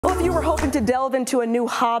If you were hoping to delve into a new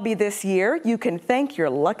hobby this year, you can thank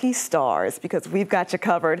your lucky stars because we've got you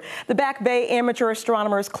covered. The Back Bay Amateur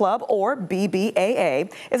Astronomers Club, or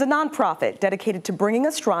BBAA, is a nonprofit dedicated to bringing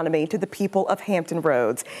astronomy to the people of Hampton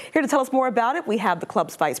Roads. Here to tell us more about it, we have the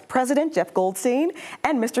club's vice president, Jeff Goldstein,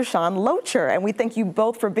 and Mr. Sean Locher. And we thank you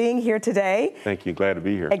both for being here today. Thank you. Glad to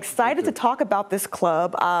be here. Excited to talk about this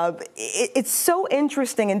club. It's so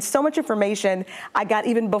interesting and so much information I got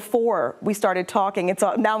even before we started talking. And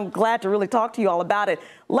so now I'm glad to really talk to you all about it.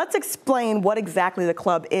 Let's explain what exactly the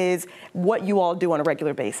club is, what you all do on a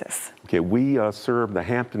regular basis. Okay, we serve the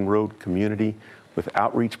Hampton Road community with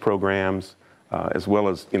outreach programs, as well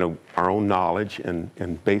as our own knowledge,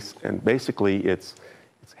 and basically it's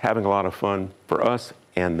having a lot of fun for us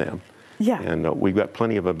and them. Yeah. And we've got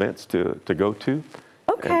plenty of events to go to.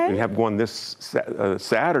 Okay. And we have one this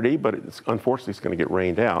Saturday, but unfortunately it's going to get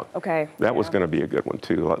rained out. Okay. That was going to be a good one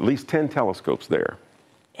too. At least 10 telescopes there.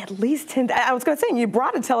 At least 10. I was going to say, you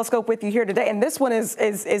brought a telescope with you here today, and this one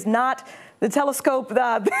is not the telescope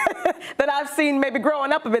that I've seen maybe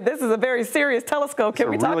growing up a bit. This is a very serious telescope. Can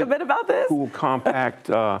we talk a bit about this? Cool, compact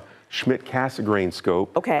Schmidt-Cassegrain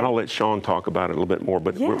scope. Okay. And I'll let Sean talk about it a little bit more,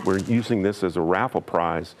 but yeah. we're using this as a raffle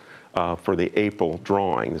prize for the April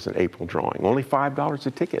drawing. It's an April drawing. Only $5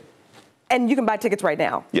 a ticket. And you can buy tickets right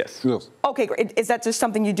now? Yes. Yes. Okay, great. Is that just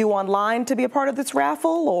something you do online to be a part of this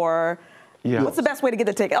raffle, or? Yeah. What's the best way to get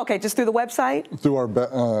the ticket? Okay, just through the website? Through our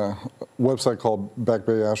website called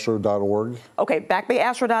backbayastro.org. Okay,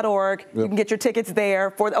 backbayastro.org. Yep. You can get your tickets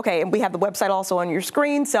there. Okay, and we have the website also on your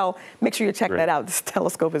screen, so make sure you check that out. This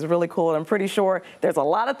telescope is really cool, and I'm pretty sure there's a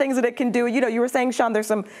lot of things that it can do. You were saying, Sean, there's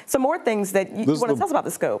some more things that you want to tell us about the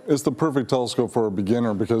scope. It's the perfect telescope for a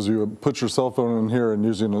beginner because you put your cell phone in here and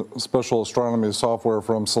using a special astronomy software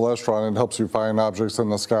from Celestron, it helps you find objects in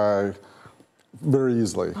the sky very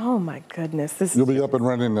easily. Oh my goodness. You'll be up and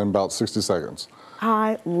running in about 60 seconds.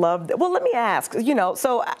 I love that. Well, let me ask,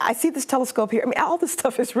 so I see this telescope here. I mean, all this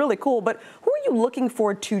stuff is really cool, but who are you looking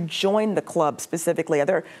for to join the club specifically? Are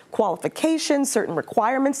there qualifications, certain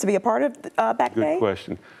requirements to be a part of Back Bay? Good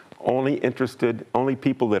question. Only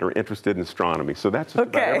people that are interested in astronomy. So that's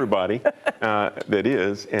about everybody that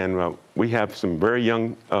is. And we have some very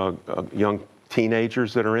young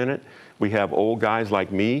teenagers that are in it. We have old guys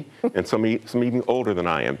like me, and some even older than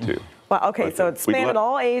I am too. Well, okay, so it's spanning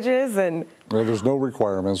all ages, and there's no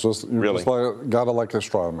requirements. Just gotta like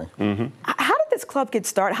astronomy. Mm-hmm. How did this club get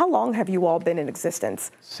started? How long have you all been in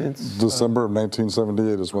existence? Since December of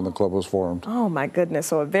 1978 is when the club was formed. Oh my goodness,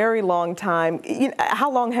 so a very long time.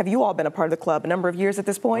 How long have you all been a part of the club? A number of years at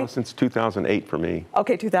this point? Well, since 2008 for me.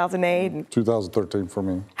 Okay, 2008. 2013 for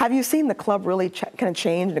me. Have you seen the club really kind of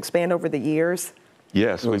change and expand over the years?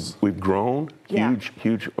 Yes, we've grown,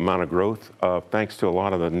 huge amount of growth, thanks to a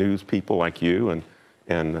lot of the news people like you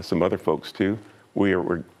and some other folks too.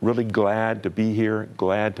 We're really glad to be here,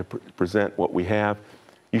 glad to present what we have.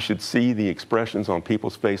 You should see the expressions on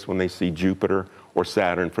people's face when they see Jupiter or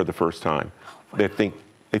Saturn for the first time. They think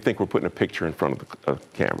we're putting a picture in front of the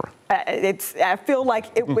camera. I feel like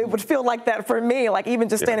it would feel like that for me. Like even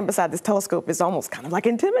just standing beside this telescope is almost kind of like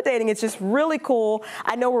intimidating. It's just really cool.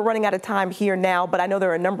 I know we're running out of time here now, but I know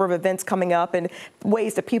there are a number of events coming up and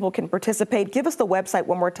ways that people can participate. Give us the website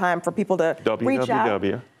one more time for people to reach out.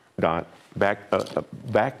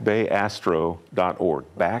 www.backbayastro.org.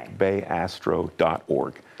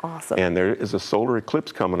 Backbayastro.org. Awesome. And there is a solar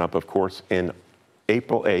eclipse coming up, of course, in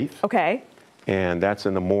April 8th. Okay. And that's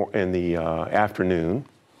in the afternoon.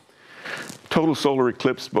 Total solar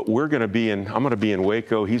eclipse, but I'm going to be in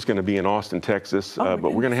Waco. He's going to be in Austin, Texas. But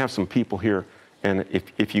we're going to have some people here. And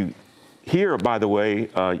if you here, by the way,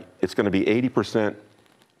 it's going to be 80%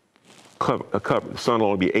 covered. The sun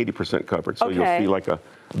will only be 80% covered, so you'll see like a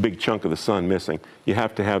big chunk of the sun missing. You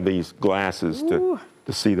have to have these glasses to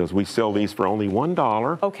see those. We sell these for only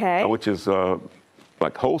 $1. Which is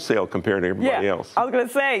like wholesale compared to everybody else. I was going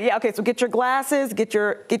to say, okay, so get your glasses, get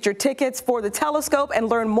your tickets for the telescope, and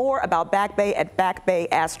learn more about Back Bay at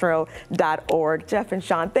backbayastro.org. Jeff and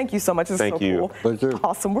Sean, thank you so much. This is so cool. Thank you.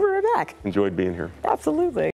 Awesome. We'll be right back. Enjoyed being here. Absolutely.